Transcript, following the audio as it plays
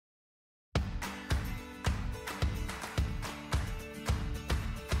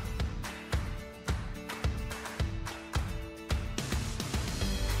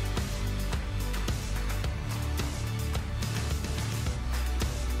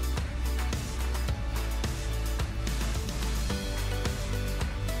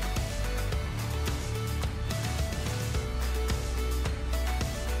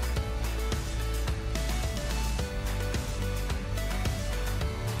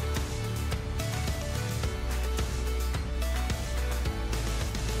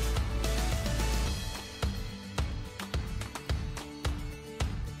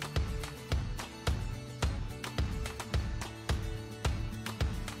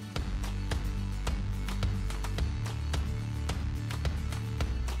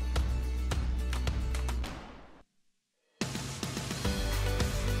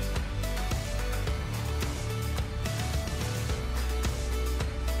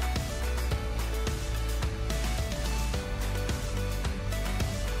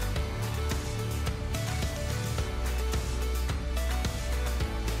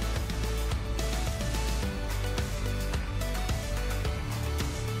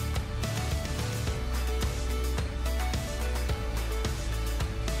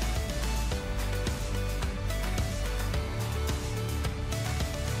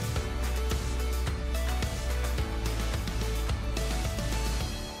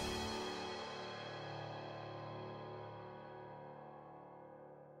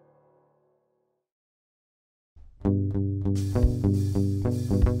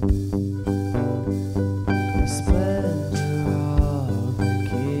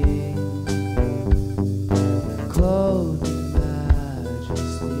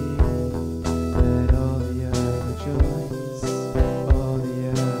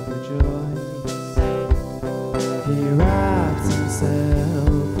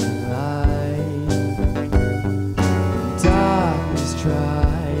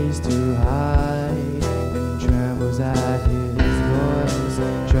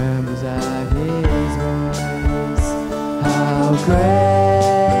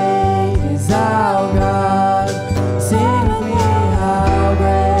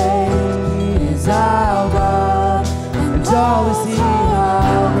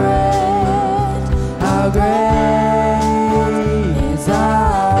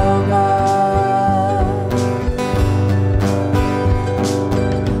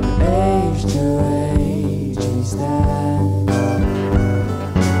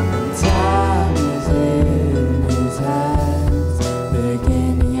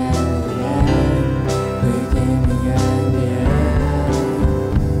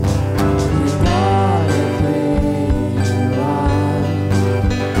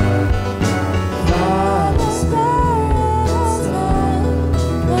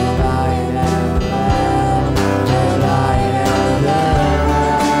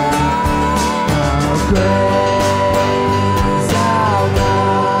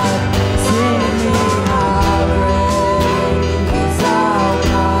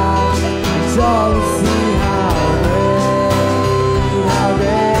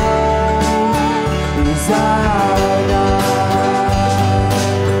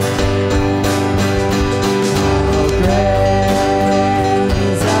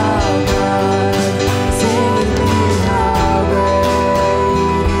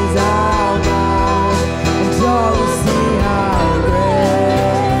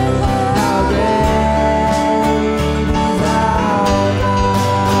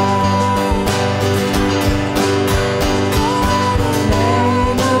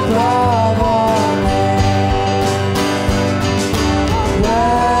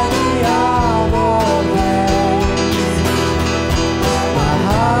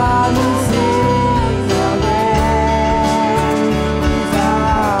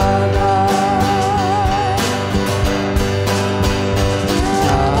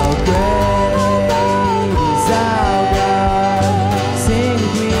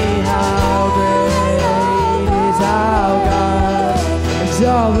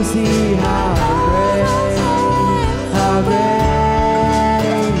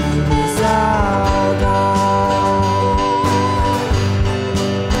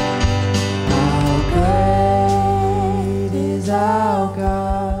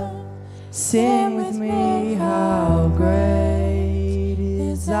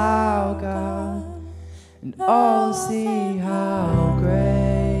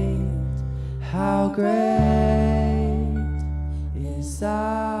great is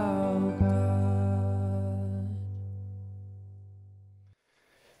our God.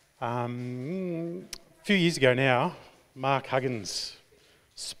 A few years ago now, Mark Huggins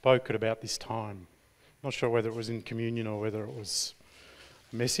spoke at about this time. Not sure whether it was in communion or whether it was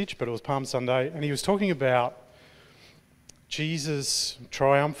a message, but it was Palm Sunday, and he was talking about Jesus'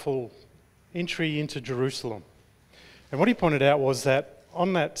 triumphal entry into Jerusalem. And what he pointed out was that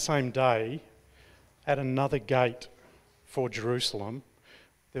on that same day, at another gate for Jerusalem,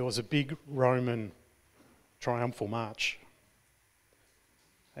 there was a big Roman triumphal march.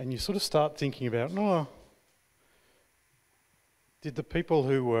 And you sort of start thinking about, did the people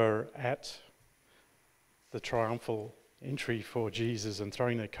who were at the triumphal entry for Jesus and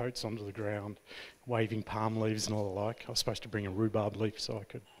throwing their coats onto the ground, waving palm leaves and all the like — I was supposed to bring a rhubarb leaf so I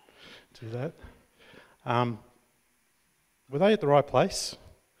could do that — were they at the right place?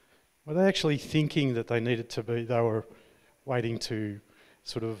 Were they actually thinking that they needed to be? They were waiting to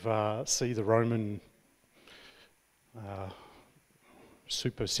sort of see the Roman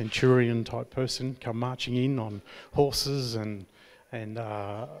super centurion type person come marching in on horses and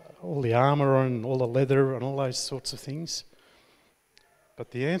all the armour and all the leather and all those sorts of things.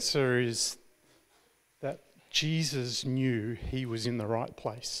 But the answer is that Jesus knew he was in the right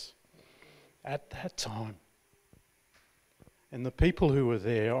place at that time. And the people who were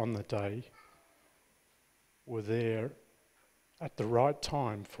there on the day were there at the right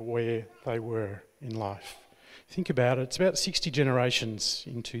time for where they were in life. Think about it, it's about 60 generations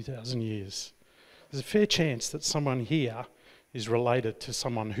in 2,000 years. There's a fair chance that someone here is related to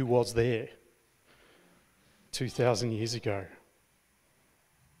someone who was there 2,000 years ago.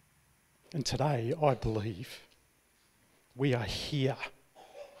 And today, I believe, we are here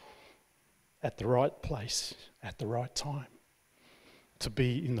at the right place, at the right time, to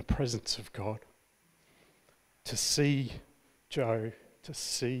be in the presence of God, to see Joe, to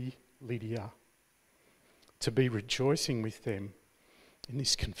see Lydia, to be rejoicing with them in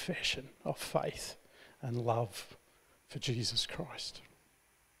this confession of faith and love for Jesus Christ.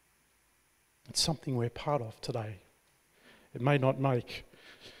 It's something we're part of today. It may not make,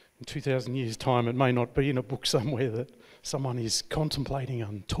 in 2,000 years' time, it may not be in a book somewhere that someone is contemplating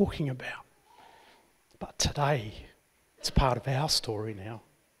and talking about. But today, it's part of our story now.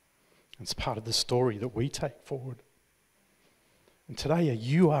 It's part of the story that we take forward. And today,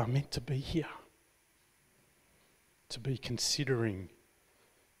 you are meant to be here, to be considering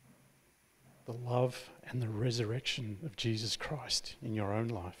the love and the resurrection of Jesus Christ in your own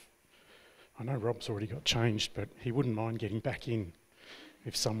life. I know Rob's already got changed, but he wouldn't mind getting back in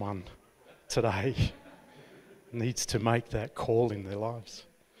if someone today needs to make that call in their lives.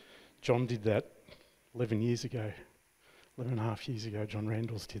 John did that 11 years ago. 11 and a half years ago, John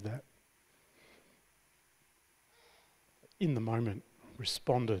Randalls did that. In the moment,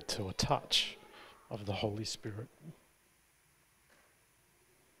 responded to a touch of the Holy Spirit.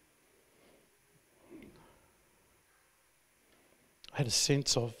 I had a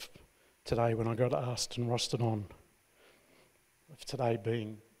sense of today when I got asked and rostered on, of today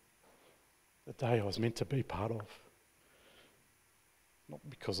being the day I was meant to be part of. Not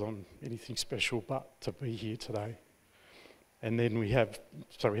because I'm anything special, but to be here today. And then we have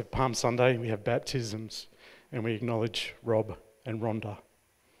Palm Sunday, we have baptisms, and we acknowledge Rob and Rhonda.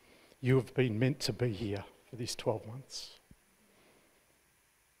 You have been meant to be here for this 12 months,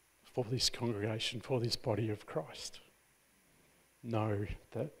 for this congregation, for this body of Christ. Know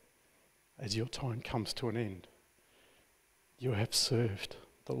that as your time comes to an end, you have served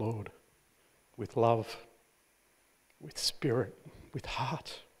the Lord with love, with spirit, with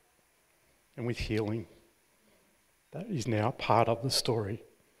heart, and with healing. That is now part of the story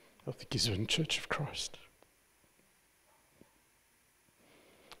of the Gisborne Church of Christ.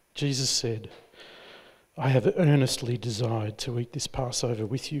 Jesus said, "I have earnestly desired to eat this Passover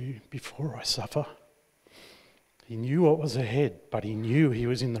with you before I suffer." He knew what was ahead, but he knew he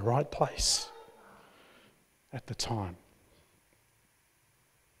was in the right place at the time.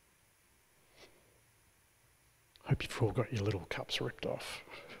 Hope you've all got your little cups ripped off.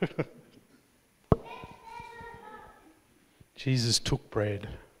 Jesus took bread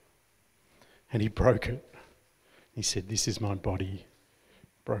and he broke it. He said, "This is my body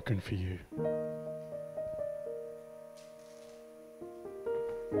broken for you."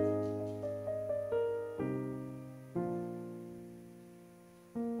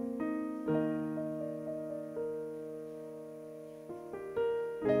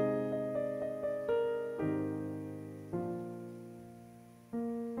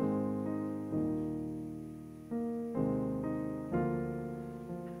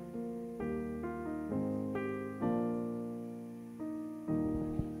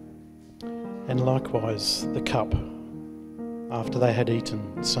 And likewise the cup, after they had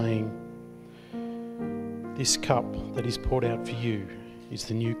eaten, saying, "This cup that is poured out for you is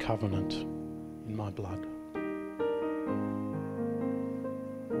the new covenant in my blood."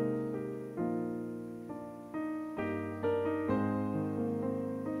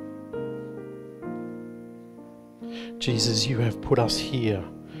 Jesus, you have put us here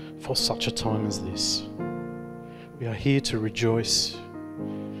for such a time as this. We are here to rejoice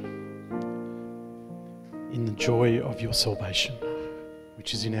in the joy of your salvation,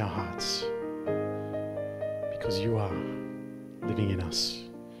 which is in our hearts, because you are living in us.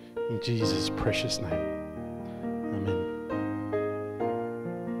 In Jesus' precious name, amen.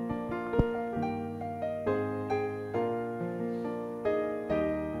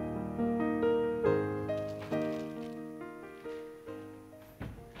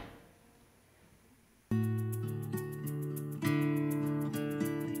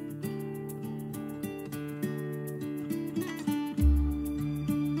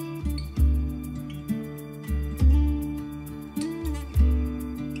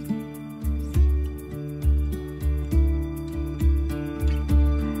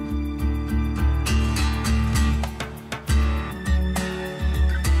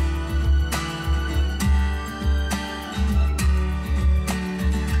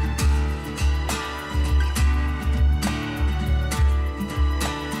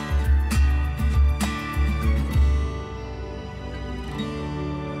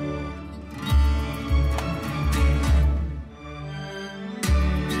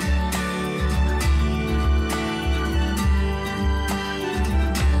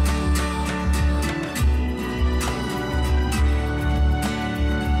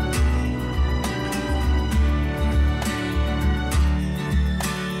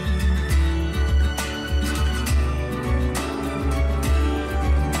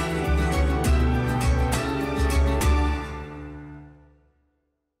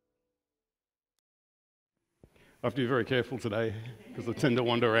 I have to be very careful today because I tend to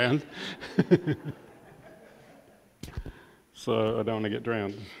wander around. So I don't want to get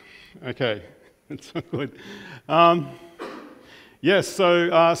drowned. Okay, that's good. Yes,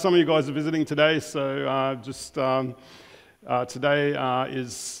 so some of you guys are visiting today. So today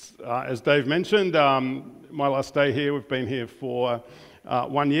is, as Dave mentioned, my last day here. We've been here for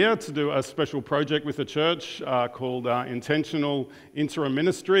 1 year to do a special project with the church called Intentional Interim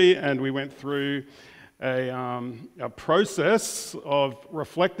Ministry, and we went through a process of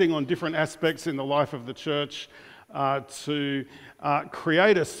reflecting on different aspects in the life of the church to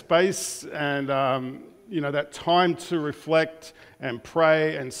create a space and that time to reflect and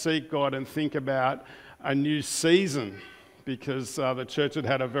pray and seek God and think about a new season, because the church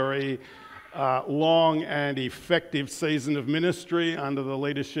had a very long and effective season of ministry under the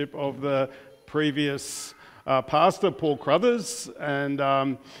leadership of the previous pastor, Paul Crothers, and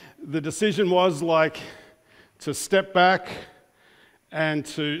the decision was to step back and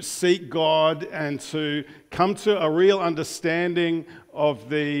to seek God and to come to a real understanding of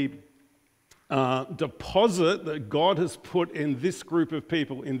the deposit that God has put in this group of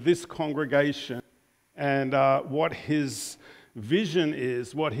people, in this congregation, and what His vision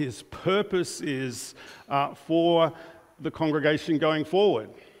is, what His purpose is for the congregation going forward.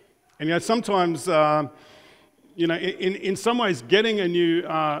 And sometimes, in some ways, getting a new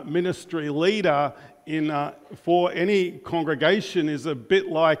ministry leader for any congregation is a bit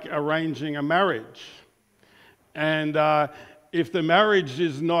like arranging a marriage. And if the marriage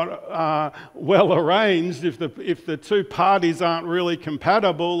is not well arranged, if the two parties aren't really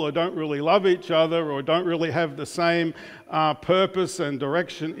compatible or don't really love each other or don't really have the same purpose and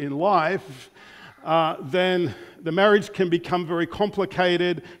direction in life, then the marriage can become very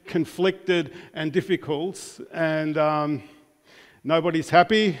complicated, conflicted, and difficult, and nobody's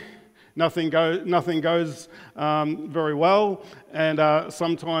happy. Nothing goes very well, and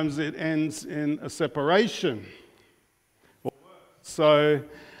sometimes it ends in a separation. So,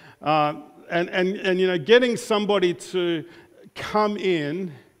 getting somebody to come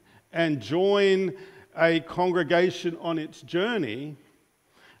in and join a congregation on its journey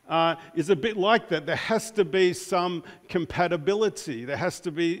is a bit like that. There has to be some compatibility. There has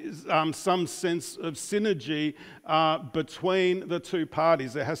to be some sense of synergy between the two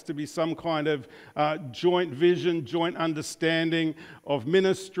parties. There has to be some kind of joint vision, joint understanding of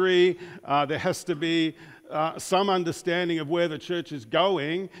ministry. There has to be some understanding of where the church is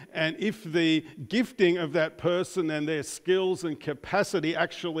going, and if the gifting of that person and their skills and capacity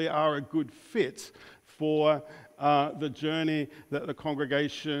actually are a good fit for the journey that the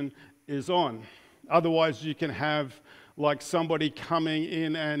congregation is on. Otherwise, you can have like somebody coming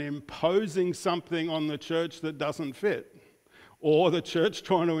in and imposing something on the church that doesn't fit, or the church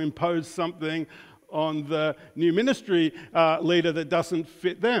trying to impose something on the new ministry leader that doesn't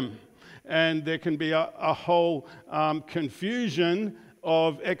fit them. And there can be a whole confusion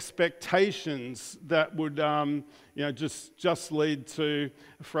of expectations that would just lead to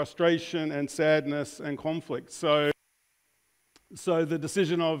frustration and sadness and conflict. So the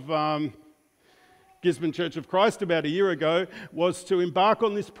decision of Gisborne Church of Christ about a year ago was to embark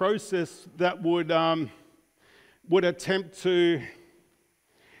on this process that would attempt to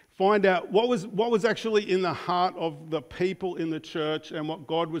find out what was actually in the heart of the people in the church and what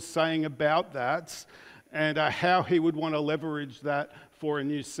God was saying about that, and how he would want to leverage that for a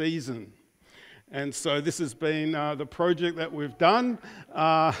new season. And so this has been the project that we've done,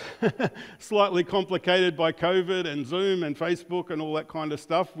 slightly complicated by COVID and Zoom and Facebook and all that kind of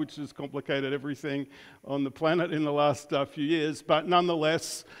stuff, which has complicated everything on the planet in the last few years. But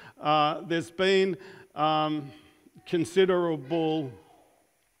nonetheless, there's been considerable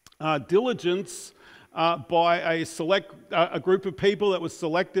diligence by a group of people that was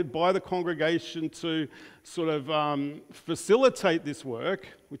selected by the congregation to sort of facilitate this work,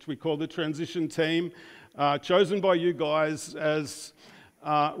 which we call the transition team, chosen by you guys as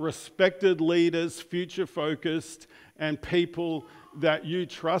respected leaders, future-focused, and people that you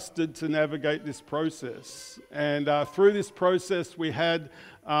trusted to navigate this process. And through this process, we had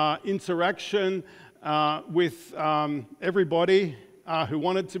interaction with everybody who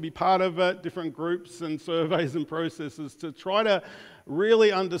wanted to be part of it, different groups and surveys and processes to try to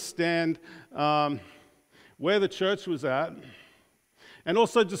really understand where the church was at, and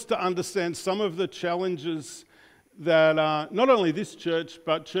also just to understand some of the challenges that not only this church,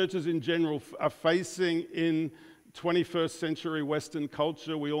 but churches in general are facing in 21st century Western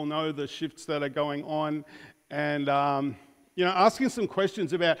culture. We all know the shifts that are going on, and asking some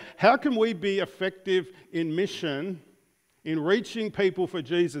questions about how can we be effective in mission, in reaching people for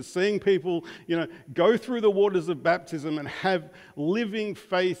Jesus, seeing people, go through the waters of baptism and have living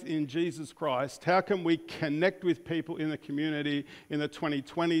faith in Jesus Christ. How can we connect with people in the community in the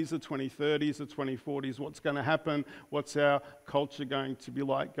 2020s, the 2030s, the 2040s? What's going to happen? What's our culture going to be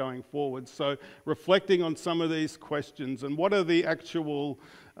like going forward? So reflecting on some of these questions and what are the actual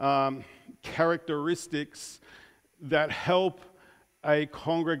characteristics that help a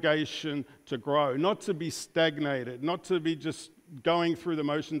congregation to grow, not to be stagnated, not to be just going through the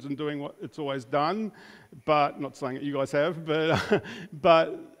motions and doing what it's always done, but not saying that you guys have,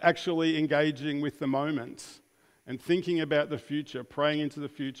 but actually engaging with the moment and thinking about the future, praying into the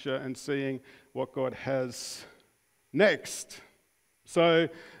future and seeing what God has next. So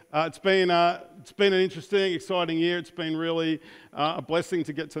it's been an interesting, exciting year. It's been really a blessing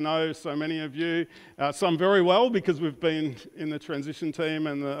to get to know so many of you. Some very well because we've been in the transition team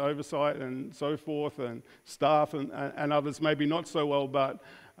and the oversight and so forth, and staff, and others maybe not so well, but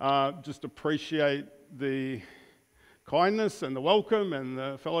just appreciate the kindness and the welcome and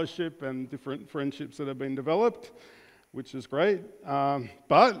the fellowship and different friendships that have been developed, which is great.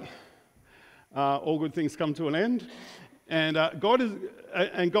 But all good things come to an end. And God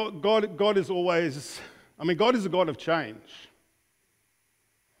is always, God is a God of change.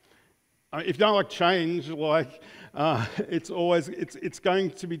 If you don't like change, it's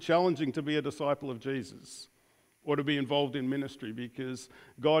going to be challenging to be a disciple of Jesus or to be involved in ministry, because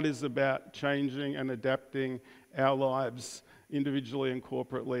God is about changing and adapting our lives individually and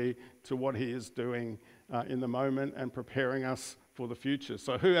corporately to what He is doing in the moment and preparing us for the future.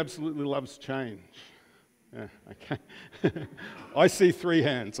 So who absolutely loves change? Yeah, okay. I see 3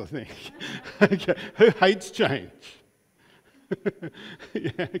 hands, I think. Okay. Who hates change?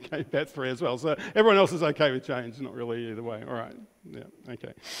 Yeah, okay, about 3 as well. So everyone else is okay with change, not really either way. All right. Yeah,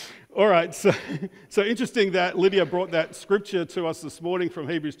 okay. All right, so interesting that Lydia brought that scripture to us this morning from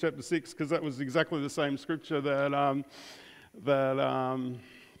Hebrews chapter 6, because that was exactly the same scripture that I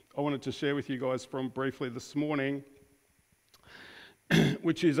wanted to share with you guys from briefly this morning,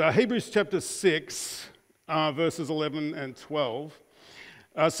 which is Hebrews chapter 6, verses 11 and 12,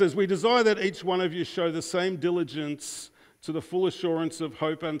 says, "We desire that each one of you show the same diligence to the full assurance of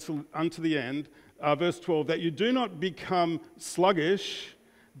hope unto the end." Verse 12, "that you do not become sluggish,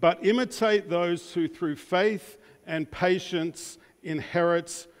 but imitate those who through faith and patience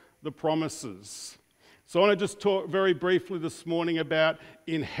inherit the promises." So I want to just talk very briefly this morning about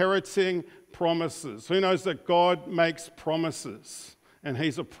inheriting promises. Who knows that God makes promises? And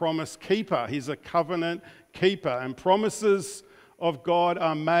He's a promise keeper. He's a covenant keeper. And promises of God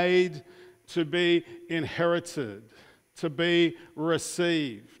are made to be inherited, to be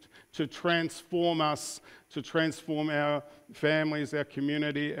received, to transform us, to transform our families, our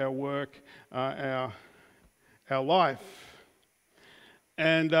community, our work, our life.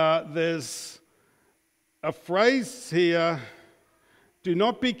 And there's a phrase here, do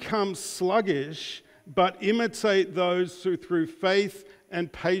not become sluggish, but imitate those who through faith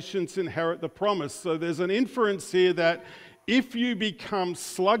and patience inherit the promise. So there's an inference here that if you become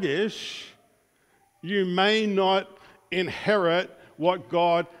sluggish, you may not inherit what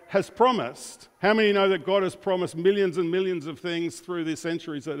God has promised. How many know that God has promised millions and millions of things through the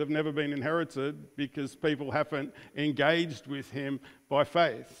centuries that have never been inherited because people haven't engaged with him by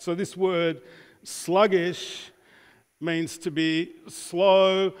faith? So this word sluggish means to be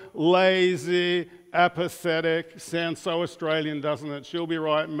slow, lazy, apathetic. Sounds so Australian, doesn't it? She'll be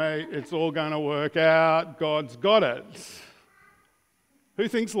right, mate. It's all going to work out. God's got it. Who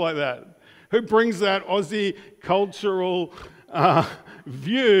thinks like that? Who brings that Aussie cultural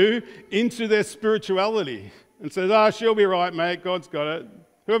view into their spirituality and says, she'll be right, mate. God's got it.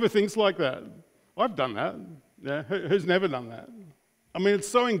 Whoever thinks like that? I've done that. Yeah, who's never done that? I mean, it's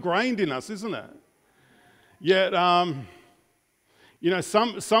so ingrained in us, isn't it? Yet, some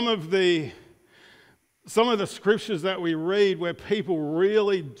of the scriptures that we read where people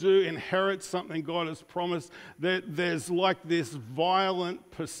really do inherit something God has promised, there's like this violent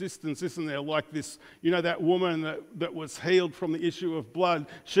persistence, isn't there? Like this, that woman that was healed from the issue of blood,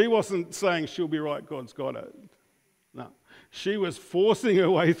 she wasn't saying she'll be right, God's got it. No. She was forcing her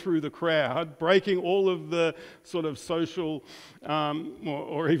way through the crowd, breaking all of the sort of social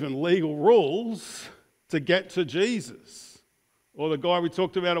or even legal rules to get to Jesus. Or the guy we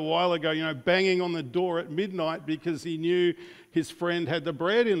talked about a while ago, banging on the door at midnight because he knew his friend had the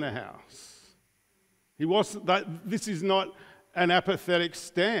bread in the house. This is not an apathetic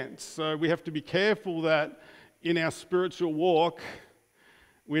stance. So we have to be careful that in our spiritual walk,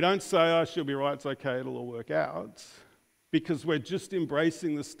 we don't say, she'll be right, it's okay, it'll all work out. Because we're just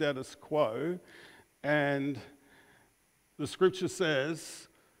embracing the status quo. And the scripture says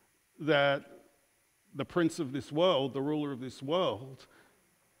that the prince of this world, the ruler of this world,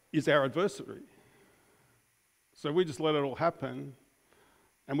 is our adversary. So we just let it all happen,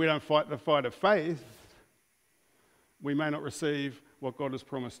 and we don't fight the fight of faith. We may not receive what God has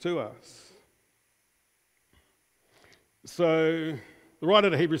promised to us. So the writer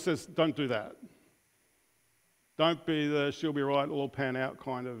to Hebrews says, don't do that. Don't be the she'll be right, it'll all pan out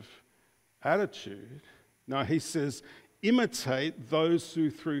kind of attitude. No, he says, imitate those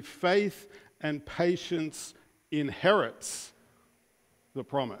who through faith and patience inherits the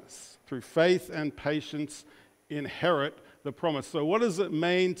promise. Through faith and patience inherit the promise. So what does it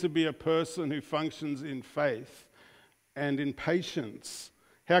mean to be a person who functions in faith and in patience?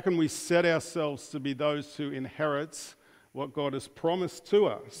 How can we set ourselves to be those who inherit what God has promised to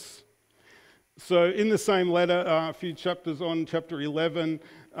us? So in the same letter, a few chapters on, chapter 11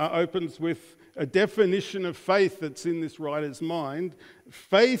 opens with a definition of faith that's in this writer's mind.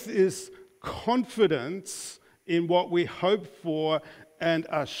 Faith is confidence in what we hope for and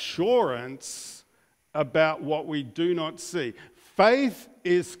assurance about what we do not see. Faith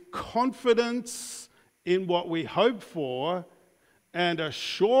is confidence in what we hope for and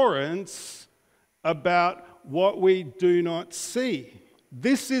assurance about what we do not see.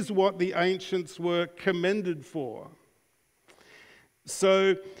 This is what the ancients were commended for.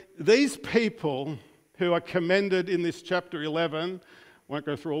 So these people who are commended in this chapter 11, won't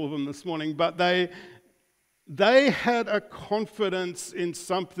go through all of them this morning, but they had a confidence in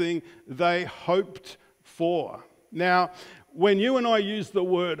something they hoped for. Now, when you and I use the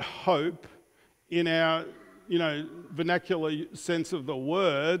word hope in our, vernacular sense of the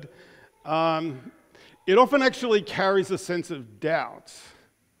word, it often actually carries a sense of doubt.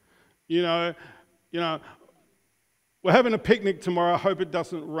 We're having a picnic tomorrow, I hope it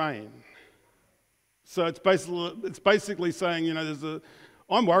doesn't rain. So it's basically saying,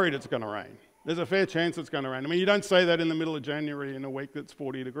 I'm worried it's going to rain. There's a fair chance it's going to rain. I mean, you don't say that in the middle of January in a week that's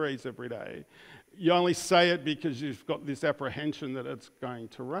 40 degrees every day. You only say it because you've got this apprehension that it's going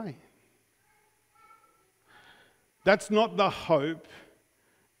to rain. That's not the hope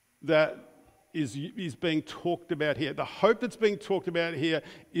that is being talked about here. The hope that's being talked about here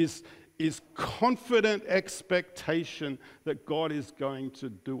is confident expectation that God is going to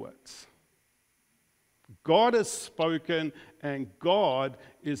do it. God has spoken and God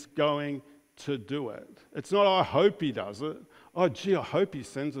is going to do it. It's not, I hope he does it. I hope he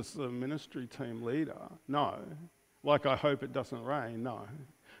sends us a ministry team leader. No. Like, I hope it doesn't rain. No.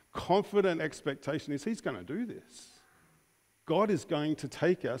 Confident expectation is he's going to do this. God is going to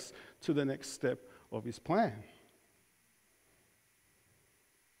take us to the next step of his plan.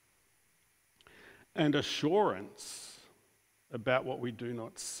 and assurance about what we do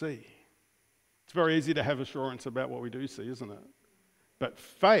not see. It's very easy to have assurance about what we do see, isn't it? But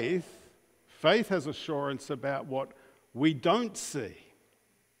faith has assurance about what we don't see.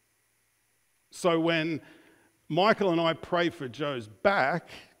 So when Michael and I pray for Joe's back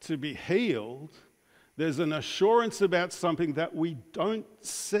to be healed, there's an assurance about something that we don't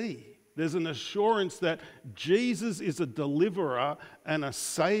see. There's an assurance that Jesus is a deliverer and a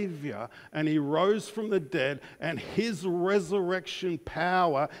savior, and he rose from the dead, and his resurrection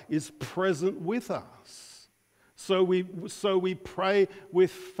power is present with us. So we pray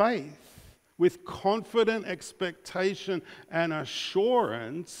with faith, with confident expectation and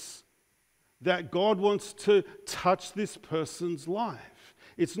assurance that God wants to touch this person's life.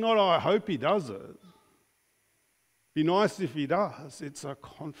 It's not, oh, I hope he does it. Be nice if he does. It's a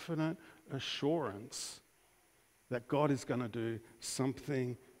confident assurance that God is going to do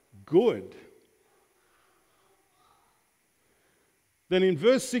something good. Then in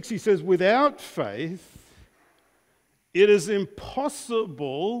verse 6 he says, without faith, it is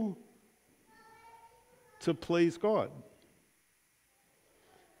impossible to please God.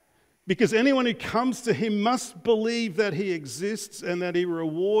 Because anyone who comes to him must believe that he exists and that he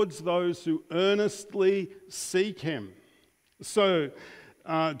rewards those who earnestly seek him. So,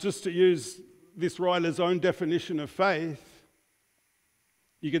 just to use this writer's own definition of faith,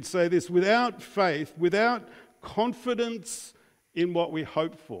 you could say this: without faith, without confidence in what we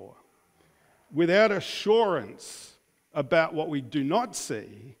hope for, without assurance about what we do not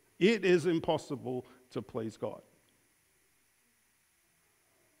see, it is impossible to please God.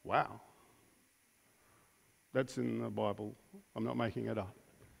 Wow. That's in the Bible. I'm not making it up.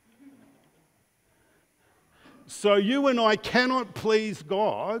 So you and I cannot please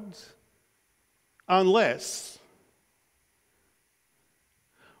God unless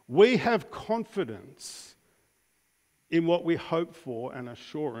we have confidence in what we hope for and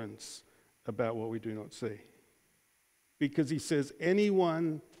assurance about what we do not see. Because he says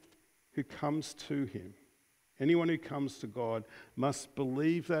anyone who comes to him, anyone who comes to God must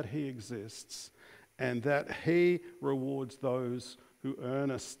believe that he exists and that he rewards those who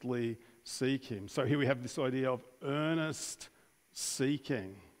earnestly seek him. So here we have this idea of earnest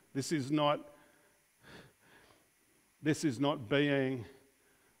seeking. This is not being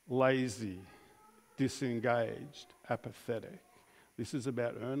lazy, disengaged, apathetic. This is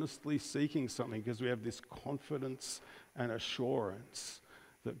about earnestly seeking something because we have this confidence and assurance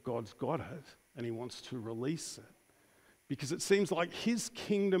that God's got it and he wants to release it. Because it seems like his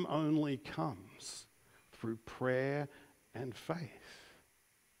kingdom only comes through prayer and faith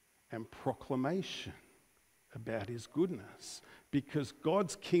and proclamation about his goodness. Because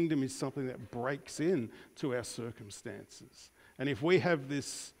God's kingdom is something that breaks into our circumstances. And if we have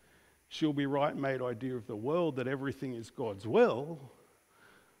this she'll be right made idea of the world that everything is God's will,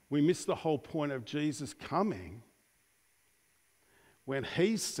 we miss the whole point of Jesus coming when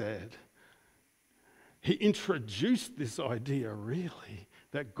he said, he introduced this idea really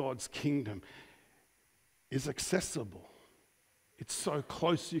that God's kingdom is accessible. It's so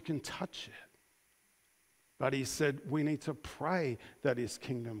close you can touch it. But he said we need to pray that his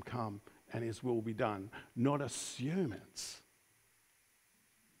kingdom come and his will be done, not assume it's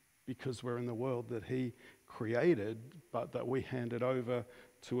because we're in the world that he created, but that we handed over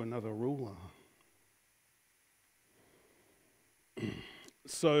to another ruler.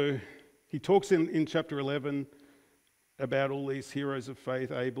 So he talks in chapter 11 about all these heroes of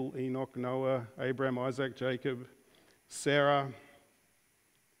faith: Abel, Enoch, Noah, Abraham, Isaac, Jacob, Sarah. And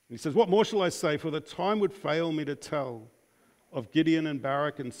he says, what more shall I say? For the time would fail me to tell of Gideon and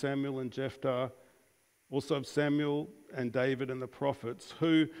Barak and Samuel and Jephthah, also of Samuel and David and the prophets,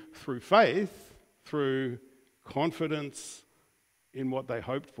 who through faith, through confidence in what they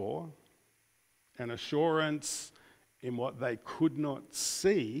hoped for, and assurance in what they could not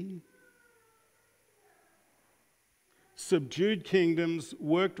see, subdued kingdoms,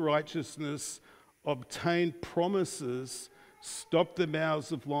 worked righteousness, obtained promises, stopped the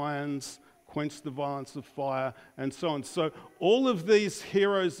mouths of lions, quenched the violence of fire, and so on. So all of these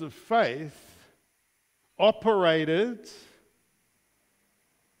heroes of faith operated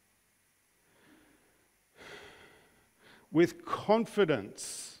with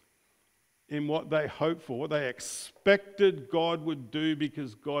confidence in what they hoped for, what they expected God would do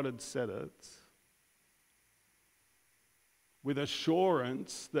because God had said it, with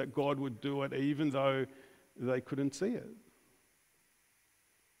assurance that God would do it even though they couldn't see it.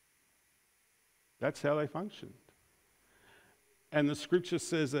 That's how they functioned. And the scripture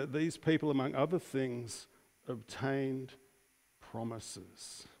says that these people, among other things, obtained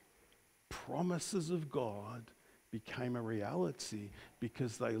promises. promises of God became a reality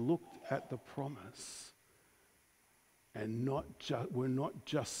because they looked at the promise and were not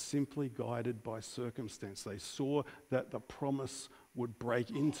just simply guided by circumstance. They saw that the promise would break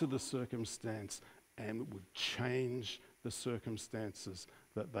into the circumstance and would change the circumstances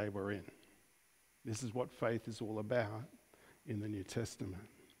that they were in. This is what faith is all about in the New Testament.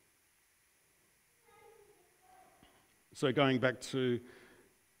 So going back to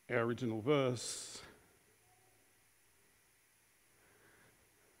our original verse,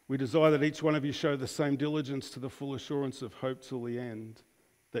 we desire that each one of you show the same diligence to the full assurance of hope till the end,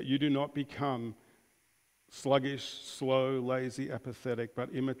 that you do not become sluggish, slow, lazy, apathetic, but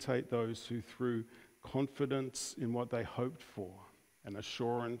imitate those who through confidence in what they hoped for and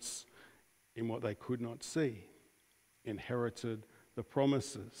assurance in what they could not see, inherited the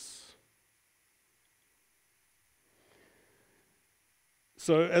promises.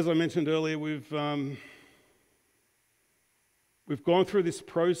 So, as I mentioned earlier, we've gone through this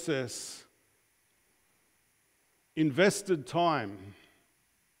process, invested time,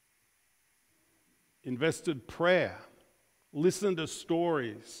 invested prayer, listened to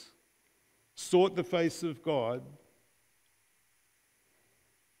stories, sought the face of God,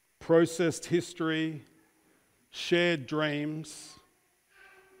 processed history, shared dreams,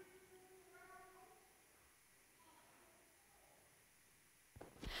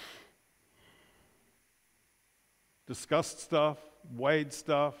 discussed stuff, weighed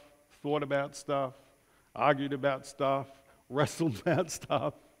stuff, thought about stuff, argued about stuff, wrestled about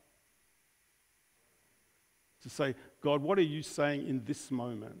stuff. To say, God, what are you saying in this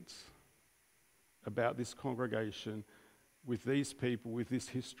moment about this congregation, with these people, with this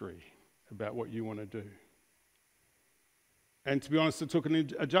history, about what you want to do? And to be honest, it took an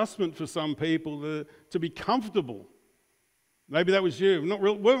adjustment for some people to be comfortable. Maybe that was you.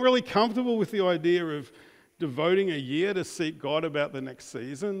 Weren't really comfortable with the idea of devoting a year to seek God about the next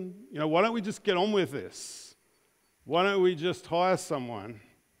season. You know, why don't we just get on with this? Why don't we just hire someone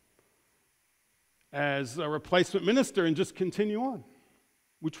as a replacement minister and just continue on,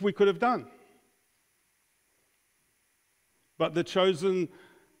 which we could have done. But the chosen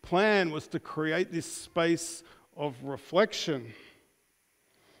plan was to create this space of reflection.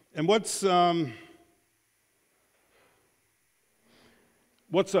 And what's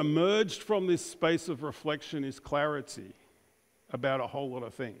emerged from this space of reflection is clarity about a whole lot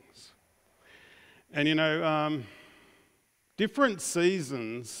of things. And you know, different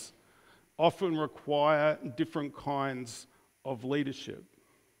seasons often require different kinds of leadership,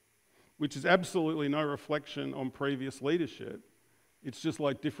 which is absolutely no reflection on previous leadership. It's just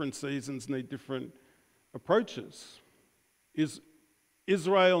like different seasons need different approaches.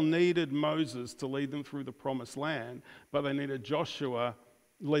 Israel needed Moses to lead them through the promised land, but they needed Joshua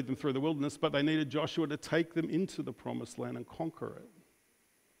to lead them through the wilderness, but they needed Joshua to take them into the promised land and conquer it.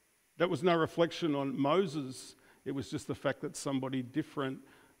 That was no reflection on Moses. It was just the fact that somebody different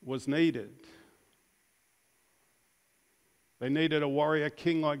was needed. They needed a warrior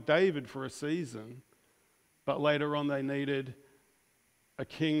king like David for a season, but later on they needed a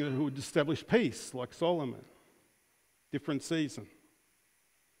king who would establish peace like Solomon. Different season.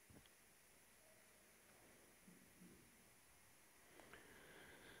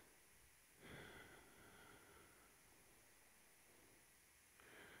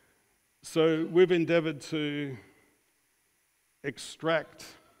 So we've endeavoured to extract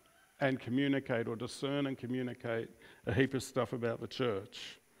and communicate, or discern and communicate, a heap of stuff about the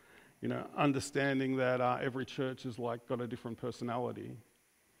church. You know, understanding that every church is like got a different personality,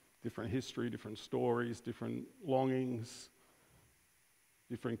 different history, different stories, different longings,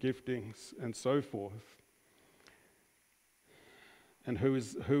 different giftings, and so forth. And who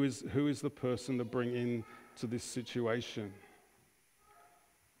is the person to bring into this situation?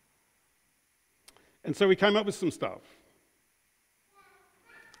 And so we came up with some stuff.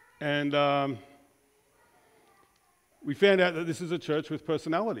 And we found out that this is a church with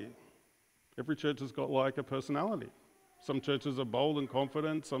personality. Every church has got like a personality. Some churches are bold and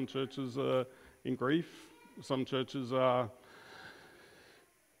confident. Some churches are in grief. Some churches are,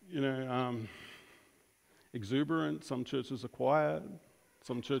 exuberant. Some churches are quiet.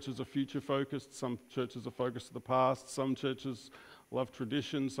 Some churches are future focused. Some churches are focused to the past. Some churches love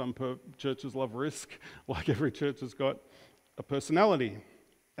tradition. Some churches love risk. Like every church has got a personality.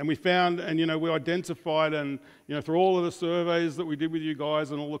 And we found, and we identified, and through all of the surveys that we did with you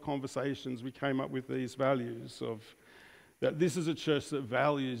guys and all the conversations, we came up with these values of that this is a church that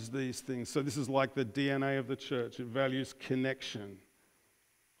values these things. So this is like the DNA of the church. It values connection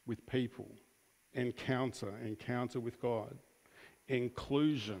with people, encounter with God,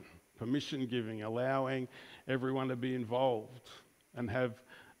 inclusion, permission giving, allowing everyone to be involved and have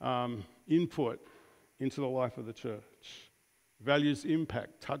input into the life of the church. Values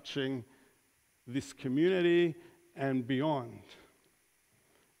impact, touching this community and beyond.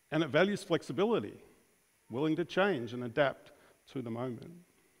 And it values flexibility, willing to change and adapt to the moment.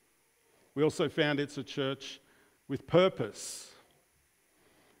 We also found it's a church with purpose.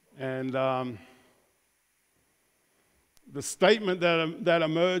 And the statement that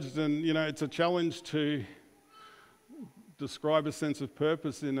emerged, and it's a challenge to describe a sense of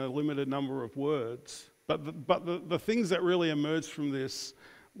purpose in a limited number of words. But the things that really emerged from this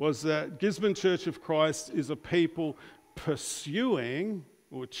was that Gisborne Church of Christ is a people pursuing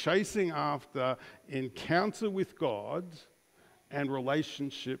or chasing after encounter with God and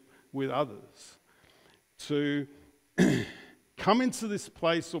relationship with others. To come into this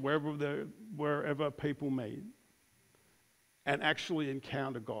place or wherever people meet and actually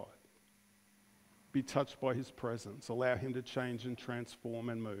encounter God. Be touched by his presence, allow him to change and transform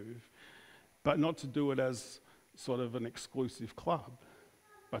and move, but not to do it as sort of an exclusive club,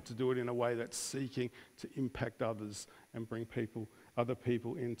 but to do it in a way that's seeking to impact others and bring other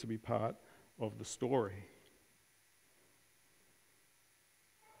people in to be part of the story.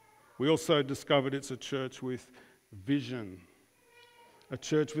 We also discovered it's a church with vision, a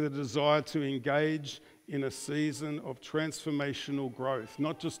church with a desire to engage in a season of transformational growth,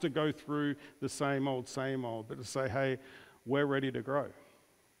 not just to go through the same old, but to say, hey, we're ready to grow.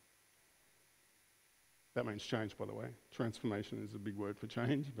 That means change, by the way. Transformation is a big word for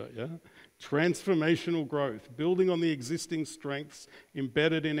change, but yeah. Transformational growth, building on the existing strengths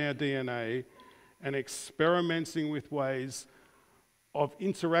embedded in our DNA and experimenting with ways of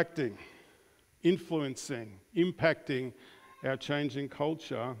interacting, influencing, impacting our changing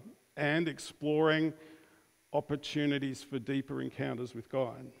culture and exploring opportunities for deeper encounters with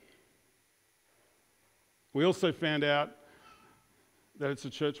God. We also found out that it's a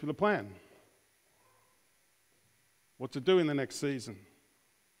church with a plan. What to do in the next season.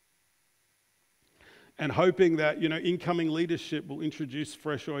 And hoping that, incoming leadership will introduce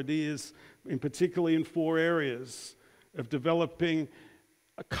fresh ideas, particularly in 4 areas of developing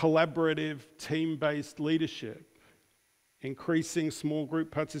a collaborative, team-based leadership, increasing small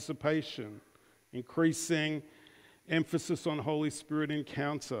group participation, increasing emphasis on Holy Spirit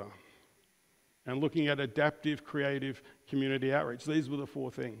encounter, and looking at adaptive, creative community outreach. These were the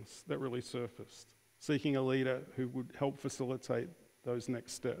 4 things that really surfaced. Seeking a leader who would help facilitate those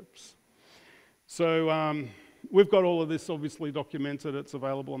next steps. So we've got all of this obviously documented. It's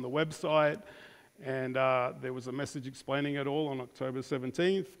available on the website. And there was a message explaining it all on October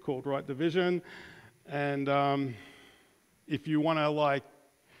 17th called Right Division. And if you want to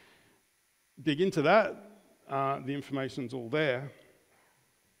dig into that, the information's all there.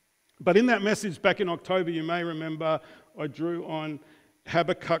 But in that message back in October, you may remember I drew on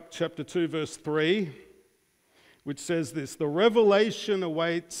Habakkuk chapter 2 verse 3, which says this: the revelation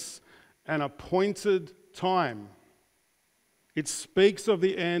awaits an appointed time. It speaks of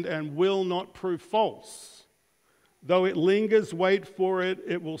the end and will not prove false. Though it lingers, wait for it.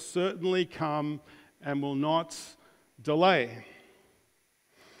 It will certainly come and will not delay.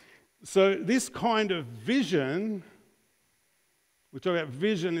 So this kind of vision, we talk about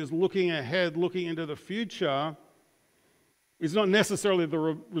vision is looking ahead, looking into the future, is not necessarily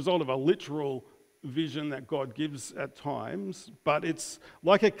the result of a literal vision that God gives at times, but it's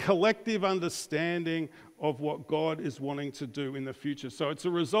like a collective understanding of what God is wanting to do in the future. So it's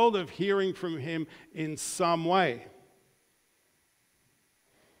a result of hearing from him in some way.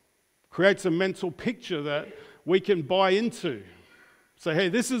 Creates a mental picture that we can buy into. Say, hey,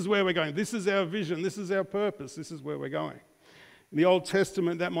 this is where we're going. This is our vision. This is our purpose. This is where we're going. In the Old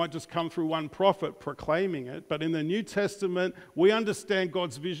Testament, that might just come through one prophet proclaiming it. But in the New Testament, we understand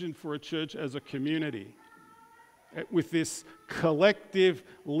God's vision for a church as a community with this collective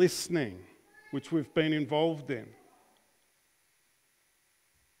listening, which we've been involved in.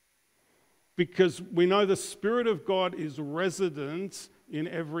 Because we know the Spirit of God is resident in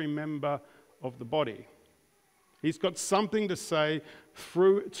every member of the body. He's got something to say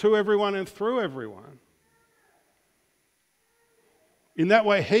to everyone and through everyone. In that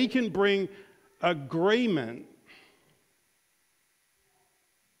way, he can bring agreement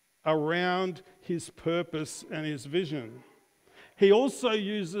around his purpose and his vision. He also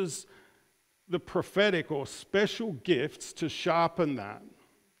uses the prophetic or special gifts to sharpen that.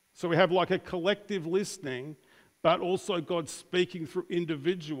 So we have like a collective listening, but also God speaking through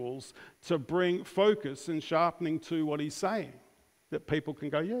individuals to bring focus and sharpening to what he's saying. That people can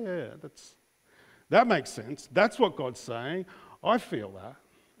go, yeah, that makes sense. That's what God's saying. I feel that.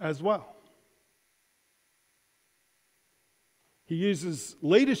 as well. He uses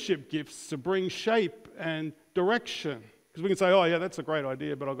leadership gifts to bring shape and direction. Because we can say, oh yeah, that's a great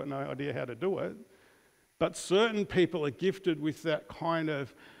idea, but I've got no idea how to do it. But certain people are gifted with that kind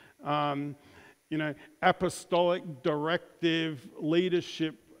of, apostolic, directive,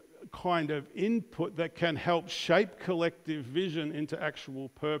 leadership kind of input that can help shape collective vision into actual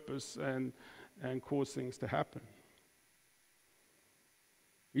purpose and cause things to happen.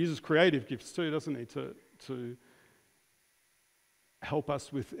 He uses creative gifts too, doesn't he, to help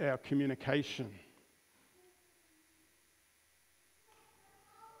us with our communication.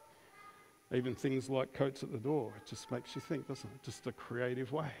 Even things like coats at the door, it just makes you think, doesn't it? Just a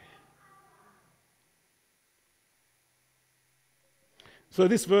creative way. So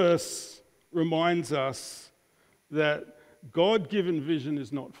this verse reminds us that God-given vision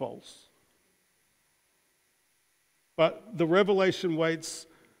is not false. But the revelation waits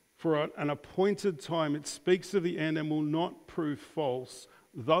for an appointed time. It speaks of the end and will not prove false.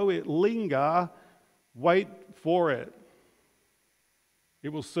 Though it linger, wait for it. It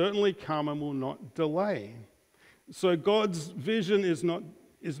will certainly come and will not delay. So God's vision is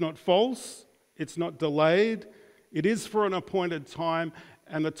not false, it's not delayed, it is for an appointed time,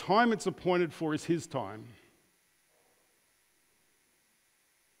 and the time it's appointed for is His time.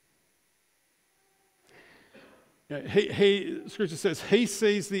 Scripture says, He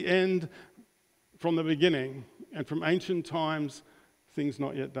sees the end from the beginning, and from ancient times, things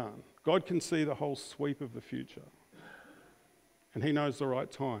not yet done. God can see the whole sweep of the future. And He knows the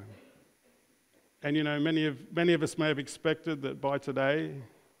right time. And many of us may have expected that by today,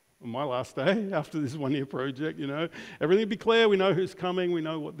 on my last day, after this 1 year project, everything will be clear, we know who's coming, we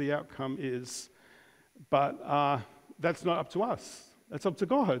know what the outcome is. But that's not up to us. That's up to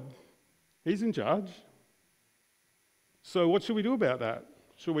God. He's in charge. So what should we do about that?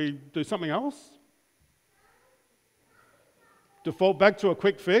 Should we do something else? Default back to a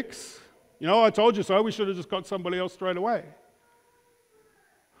quick fix? I told you so, we should have just got somebody else straight away.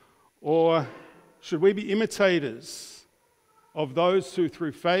 Or should we be imitators of those who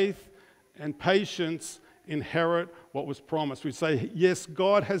through faith and patience inherit what was promised? We say, yes,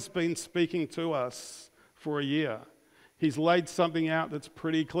 God has been speaking to us for a year. He's laid something out that's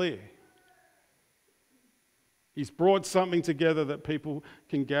pretty clear. He's brought something together that people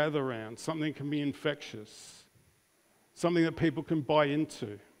can gather around, something that can be infectious, something that people can buy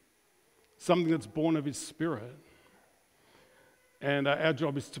into, something that's born of His Spirit. And our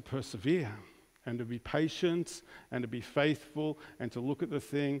job is to persevere and to be patient and to be faithful and to look at the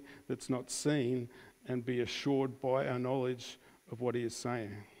thing that's not seen and be assured by our knowledge of what He is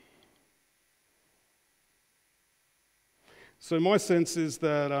saying. So my sense is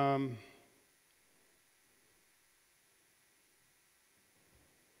that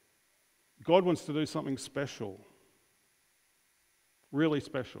God wants to do something special, really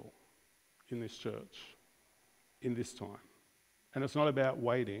special in this church, in this time. And it's not about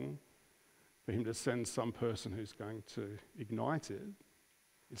waiting for Him to send some person who's going to ignite it.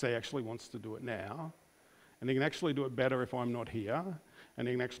 He actually wants to do it now. And He can actually do it better if I'm not here. And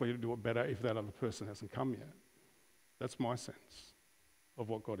He can actually do it better if that other person hasn't come yet. That's my sense of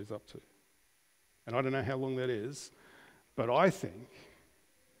what God is up to. And I don't know how long that is, but I think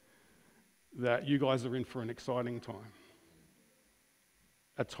that you guys are in for an exciting time.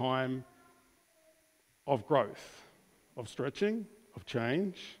 A time of growth, of stretching, of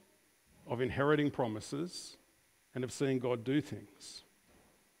change, of inheriting promises, and of seeing God do things.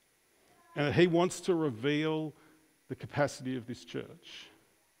 And that He wants to reveal the capacity of this church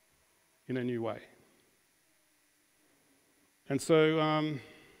in a new way. And so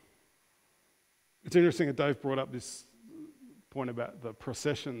it's interesting that Dave brought up this point about the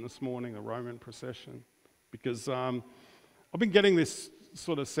procession this morning, the Roman procession, because I've been getting this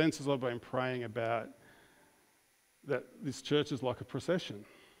sort of sense as I've been praying about that this church is like a procession.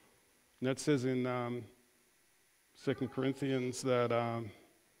 And that says in 2 Corinthians that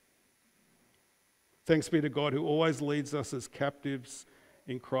thanks be to God who always leads us as captives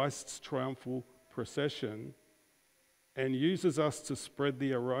in Christ's triumphal procession and uses us to spread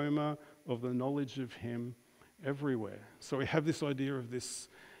the aroma of the knowledge of Him everywhere. So we have this idea of this,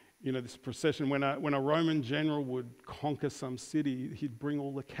 this procession. When a Roman general would conquer some city, he'd bring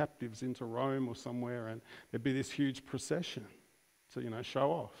all the captives into Rome or somewhere, and there'd be this huge procession to,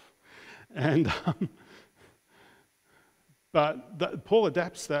 show off. And but Paul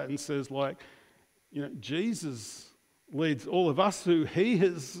adapts that and says, Jesus leads all of us who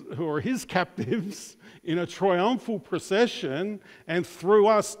are His captives in a triumphal procession, and through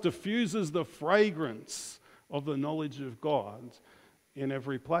us diffuses the fragrance of the knowledge of God in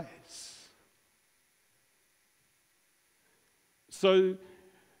every place. So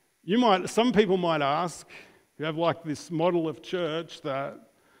some people might ask, you have like this model of church that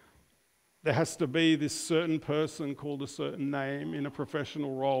there has to be this certain person called a certain name in a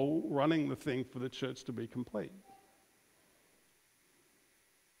professional role running the thing for the church to be complete.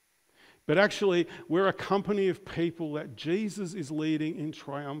 But actually, we're a company of people that Jesus is leading in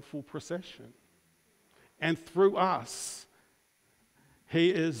triumphal procession. And through us, he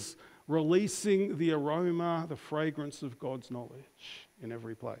is releasing the aroma, the fragrance of God's knowledge in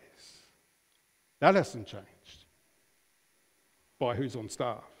every place. That hasn't changed by who's on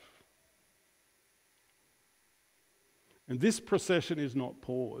staff. And this procession is not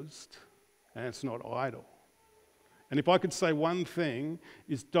paused, and it's not idle. And if I could say one thing,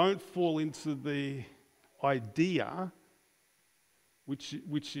 is don't fall into the idea,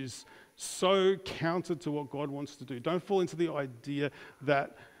 which is so counter to what God wants to do. Don't fall into the idea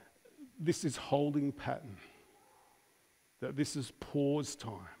that this is holding pattern, that this is pause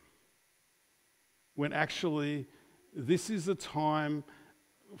time, when actually this is a time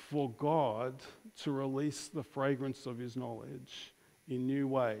for God to release the fragrance of his knowledge in new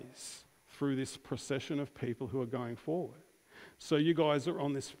ways through this procession of people who are going forward. So you guys are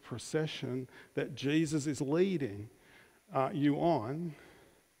on this procession that Jesus is leading you on.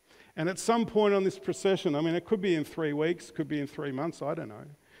 And at some point on this procession, I mean, it could be in 3 weeks, could be in 3 months, I don't know.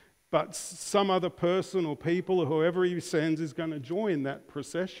 But some other person or people or whoever he sends is going to join that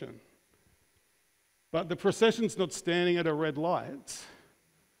procession. But the procession's not standing at a red light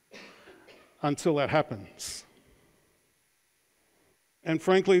until that happens. And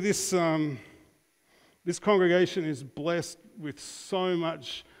frankly, this congregation is blessed with so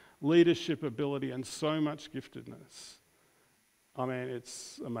much leadership ability and so much giftedness. I mean,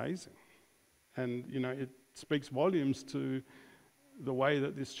 it's amazing. And, you know, it speaks volumes to the way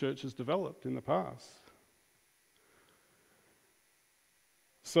that this church has developed in the past.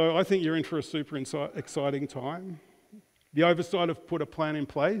 So I think you're in for a super exciting time. The oversight have put a plan in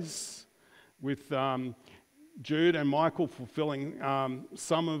place with Jude and Michael fulfilling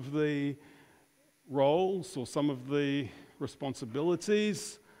some of the roles or some of the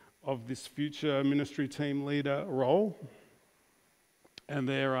responsibilities of this future ministry team leader role. And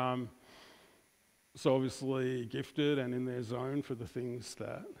they're so obviously gifted and in their zone for the things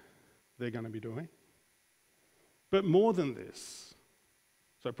that they're going to be doing. But more than this,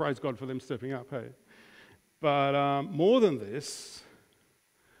 so praise God for them stepping up, hey. But more than this,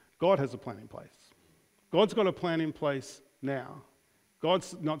 God has a plan in place. God's got a plan in place now.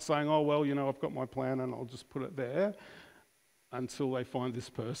 God's not saying, oh, well, you know, I've got my plan and I'll just put it there until they find this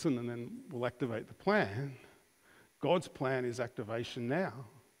person and then we'll activate the plan. God's plan is activation now,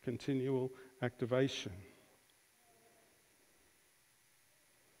 continual activation.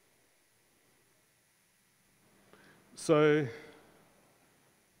 So,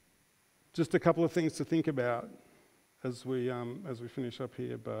 just a couple of things to think about as we finish up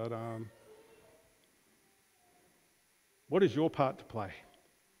here. But what is your part to play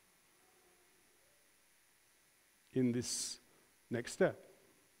in this next step?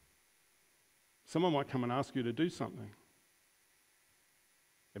 Someone might come and ask you to do something.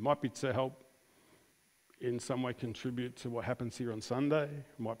 It might be to help in some way contribute to what happens here on Sunday.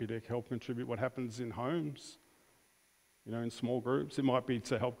 It might be to help contribute what happens in homes, you know, in small groups. It might be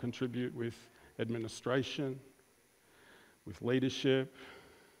to help contribute with administration, with leadership,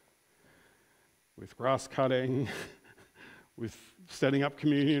 with grass cutting, with setting up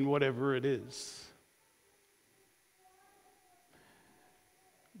communion, whatever it is.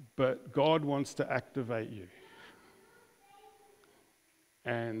 But God wants to activate you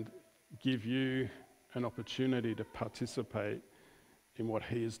and give you an opportunity to participate in what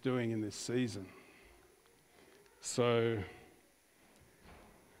he is doing in this season. So,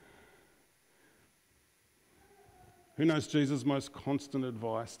 who knows Jesus' most constant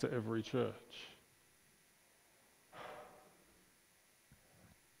advice to every church?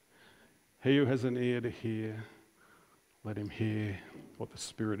 He who has an ear to hear, let him hear what the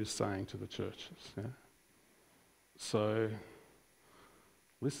Spirit is saying to the churches. Yeah? So,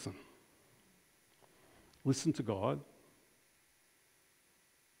 listen. Listen to God.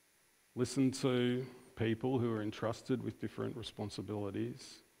 Listen to people who are entrusted with different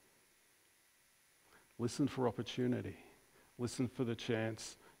responsibilities. Listen for opportunity. Listen for the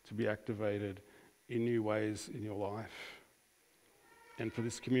chance to be activated in new ways in your life and for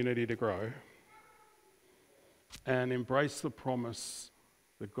this community to grow. And embrace the promise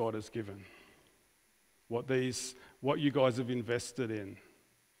that God has given. What you guys have invested in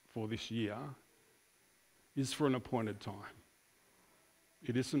for this year is for an appointed time.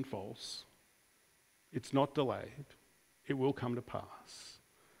 It isn't false. It's not delayed. It will come to pass.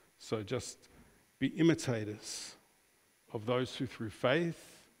 So just be imitators of those who through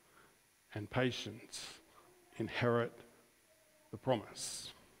faith and patience inherit the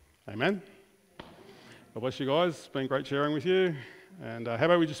promise. Amen. God bless you guys. It's been great sharing with you. And how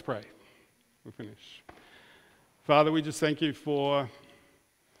about we just pray? We'll finish. Father, we just thank you for,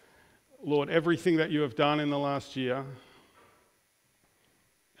 Lord, everything that you have done in the last year.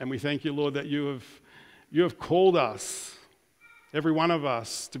 And we thank you, Lord, that you have called us, every one of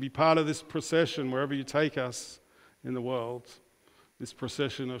us, to be part of this procession wherever you take us in the world, this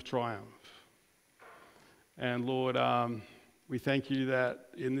procession of triumph. And Lord, we thank you that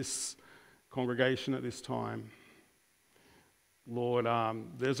in this congregation at this time, Lord,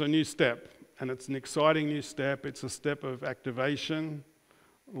 there's a new step, and it's an exciting new step. It's a step of activation.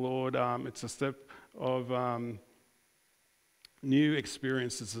 Lord, it's a step of new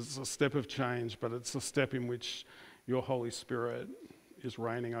experiences. It's a step of change, but it's a step in which your Holy Spirit is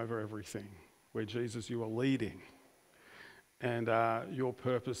reigning over everything, where Jesus, you are leading, and your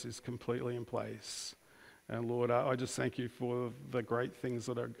purpose is completely in place. And Lord, I just thank you for the great things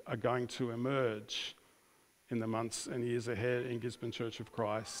that are going to emerge in the months and years ahead in Gisborne Church of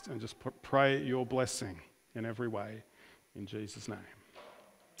Christ, and just pray your blessing in every way in Jesus' name.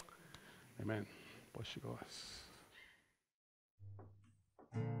 Amen. Bless you guys.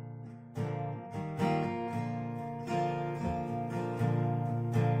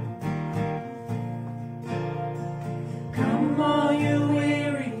 Come all you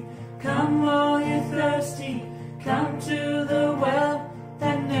weary, come all you thirsty, come to the well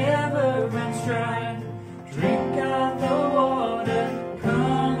that never runs dry. Drink of the water,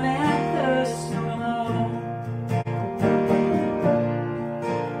 come and thirst no more.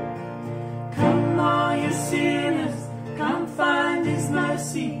 Come all you sinners, come find his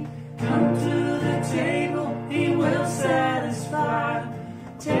mercy. Come to the table, he will satisfy.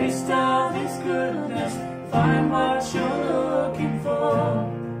 Taste of his goodness, find what you're looking for.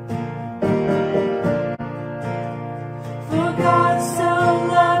 For God so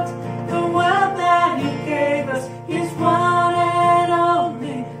loved the world that he gave us his one and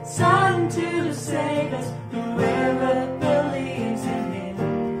only Son to save us. Whoever believes in him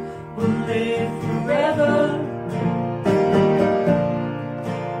will live forever.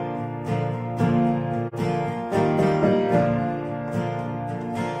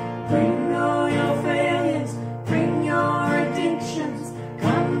 Bring all your failures, bring your addictions,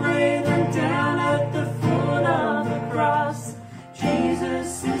 come lay them down at the foot of the cross.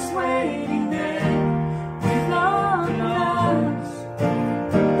 Jesus is waiting there with long arms.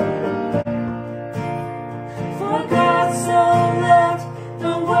 For God so loved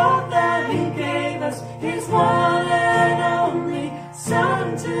the world that he gave us his one and only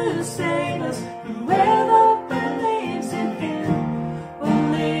Son to save us. Whoever believes in him will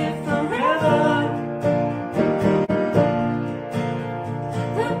live forever.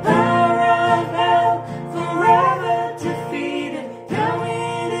 The power of hell forever defeated. Now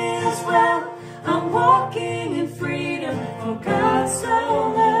it is well, I'm walking in freedom. For God so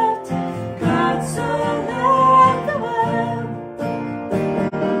loved the world.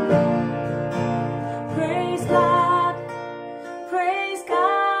 Praise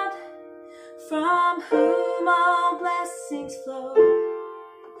God, from whom all blessings flow.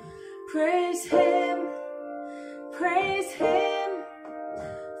 Praise Him,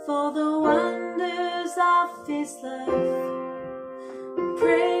 for the wonders of His love.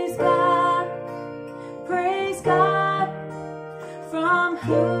 Praise God, from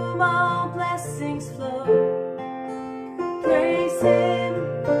whom all blessings flow.